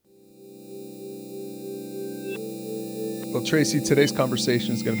Well, Tracy, today's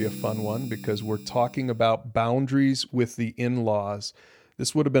conversation is going to be a fun one because we're talking about boundaries with the in-laws.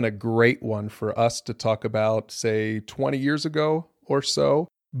 This would have been a great one for us to talk about, say, 20 years ago or so.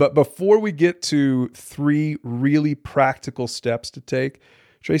 But before we get to 3 really practical steps to take,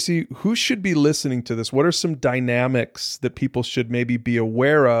 Tracy, who should be listening to this? What are some dynamics that people should maybe be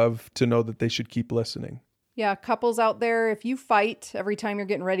aware of to know that they should keep listening? Yeah, couples out there, if you fight every time you're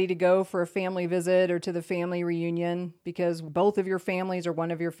getting ready to go for a family visit or to the family reunion because both of your families or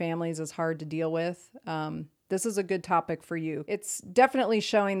one of your families is hard to deal with, this is a good topic for you. It's definitely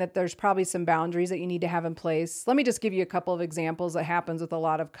showing that there's probably some boundaries that you need to have in place. Let me just give you a couple of examples that happens with a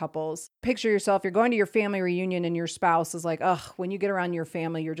lot of couples. Picture yourself, you're going to your family reunion and your spouse is like, ugh, when you get around your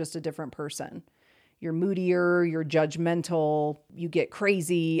family, you're just a different person. You're moodier, you're judgmental, you get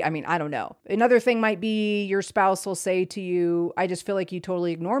crazy. I mean, I don't know. Another thing might be your spouse will say to you, I just feel like you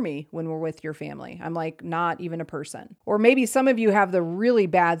totally ignore me when we're with your family. I'm like not even a person. Or maybe some of you have the really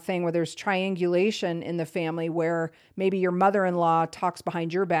bad thing where there's triangulation in the family where maybe your mother-in-law talks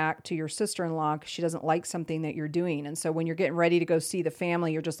behind your back to your sister-in-law because she doesn't like something that you're doing. And so when you're getting ready to go see the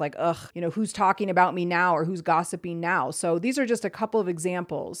family, you're just like, ugh, who's talking about me now or who's gossiping now? So these are just a couple of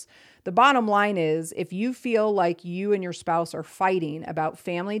examples. The bottom line is if you feel like you and your spouse are fighting about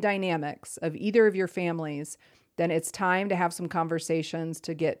family dynamics of either of your families, then it's time to have some conversations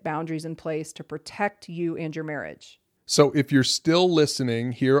to get boundaries in place to protect you and your marriage. So if you're still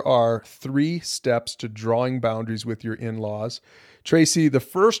listening, here are 3 steps to drawing boundaries with your in-laws. Tracy, the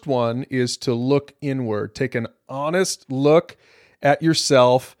first one is to look inward. Take an honest look at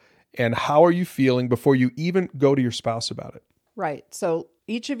yourself and how are you feeling before you even go to your spouse about it. Right. So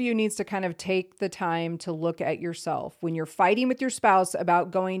each of you needs to kind of take the time to look at yourself. When you're fighting with your spouse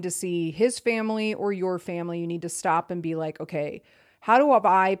about going to see his family or your family, you need to stop and be like, okay, how do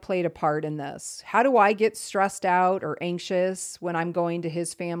I played a part in this? How do I get stressed out or anxious when I'm going to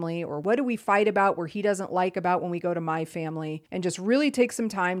his family? Or what do we fight about where he doesn't like about when we go to my family? And just really take some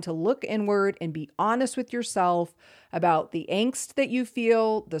time to look inward and be honest with yourself about the angst that you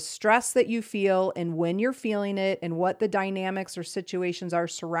feel, the stress that you feel, and when you're feeling it, and what the dynamics or situations are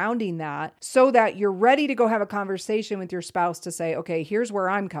surrounding that, so that you're ready to go have a conversation with your spouse to say, okay, here's where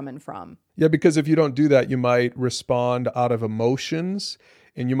I'm coming from. Yeah, because if you don't do that, you might respond out of emotions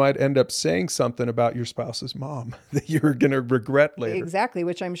and you might end up saying something about your spouse's mom that you're going to regret later. Exactly,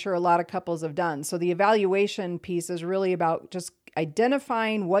 which I'm sure a lot of couples have done. So the evaluation piece is really about just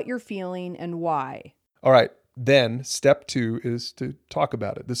identifying what you're feeling and why. All right. Then step 2 is to talk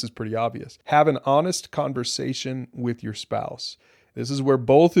about it. This is pretty obvious. Have an honest conversation with your spouse. This is where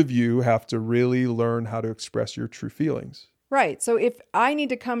both of you have to really learn how to express your true feelings. Right. So if I need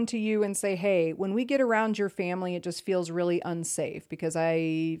to come to you and say, hey, when we get around your family, it just feels really unsafe because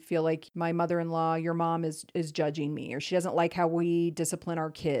I feel like my mother-in-law, your mom is judging me, or she doesn't like how we discipline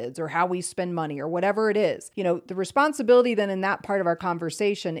our kids or how we spend money or whatever it is. The responsibility then in that part of our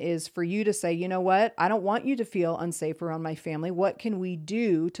conversation is for you to say, you know what? I don't want you to feel unsafe around my family. What can we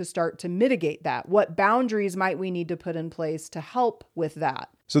do to start to mitigate that? What boundaries might we need to put in place to help with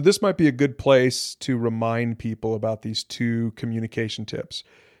that? So this might be a good place to remind people about these 2 communication tips.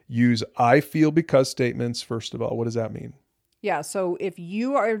 Use I feel because statements, first of all. What does that mean? Yeah. So if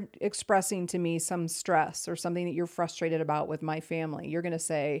you are expressing to me some stress or something that you're frustrated about with my family, you're going to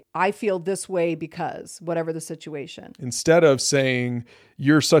say, I feel this way because whatever the situation. Instead of saying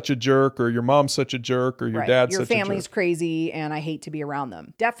you're such a jerk or your mom's such a jerk or your dad's such a jerk. Your family's crazy and I hate to be around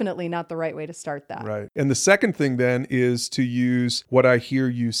them. Definitely not the right way to start that. Right. And the second thing then is to use what I hear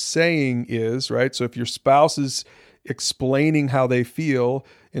you saying is, right? So if your spouse is explaining how they feel,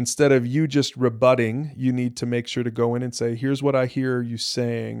 instead of you just rebutting, you need to make sure to go in and say, here's what I hear you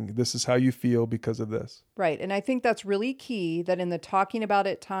saying. This is how you feel because of this. Right. And I think that's really key that in the talking about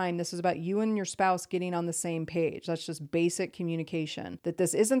it time, this is about you and your spouse getting on the same page. That's just basic communication, that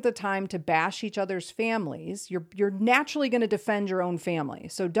this isn't the time to bash each other's families. You're naturally going to defend your own family.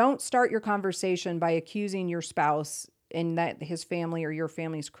 So don't start your conversation by accusing your spouse and that his family or your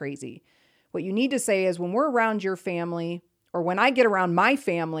family's crazy. What you need to say is when we're around your family or when I get around my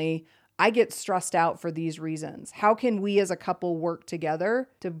family, I get stressed out for these reasons. How can we as a couple work together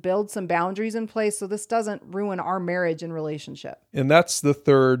to build some boundaries in place so this doesn't ruin our marriage and relationship? And that's the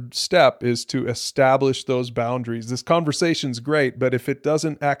third step, is to establish those boundaries. This conversation's great, but if it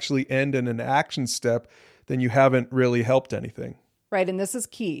doesn't actually end in an action step, then you haven't really helped anything. Right. And this is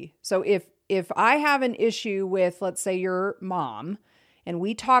key. So if I have an issue with, let's say, your mom, and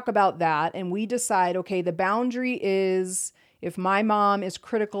we talk about that and we decide, okay, the boundary is if my mom is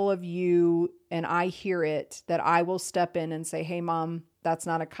critical of you and I hear it, that I will step in and say, hey, mom, that's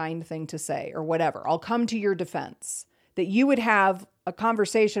not a kind thing to say or whatever. I'll come to your defense. that you would have a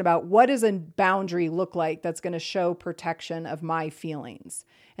conversation about what does a boundary look like that's going to show protection of my feelings.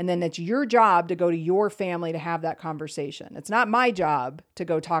 And then it's your job to go to your family to have that conversation. It's not my job to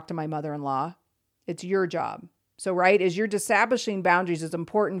go talk to my mother-in-law. It's your job. So, right, as you're establishing boundaries, it's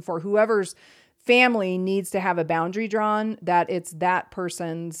important for whoever's family needs to have a boundary drawn, that it's that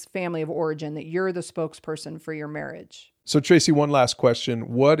person's family of origin, that you're the spokesperson for your marriage. So Tracy, one last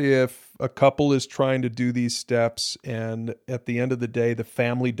question. What if a couple is trying to do these steps and at the end of the day, the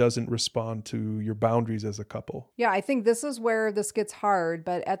family doesn't respond to your boundaries as a couple? Yeah, I think this is where this gets hard.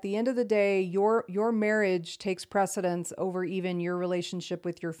 But at the end of the day, your marriage takes precedence over even your relationship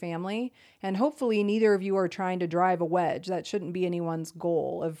with your family. And hopefully neither of you are trying to drive a wedge. That shouldn't be anyone's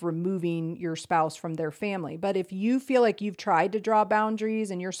goal of removing your spouse from their family. But if you feel like you've tried to draw boundaries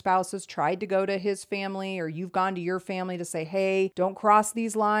and your spouse has tried to go to his family, or you've gone to your family to say, hey, don't cross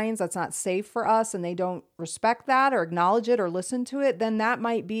these lines, that's not safe for us, and they don't respect that or acknowledge it or listen to it, then that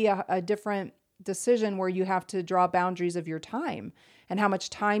might be a different decision where you have to draw boundaries of your time and how much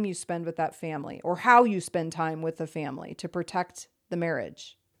time you spend with that family or how you spend time with the family to protect the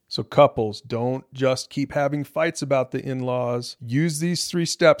marriage. So couples, don't just keep having fights about the in-laws. Use these 3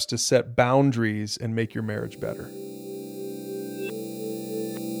 steps to set boundaries and make your marriage better.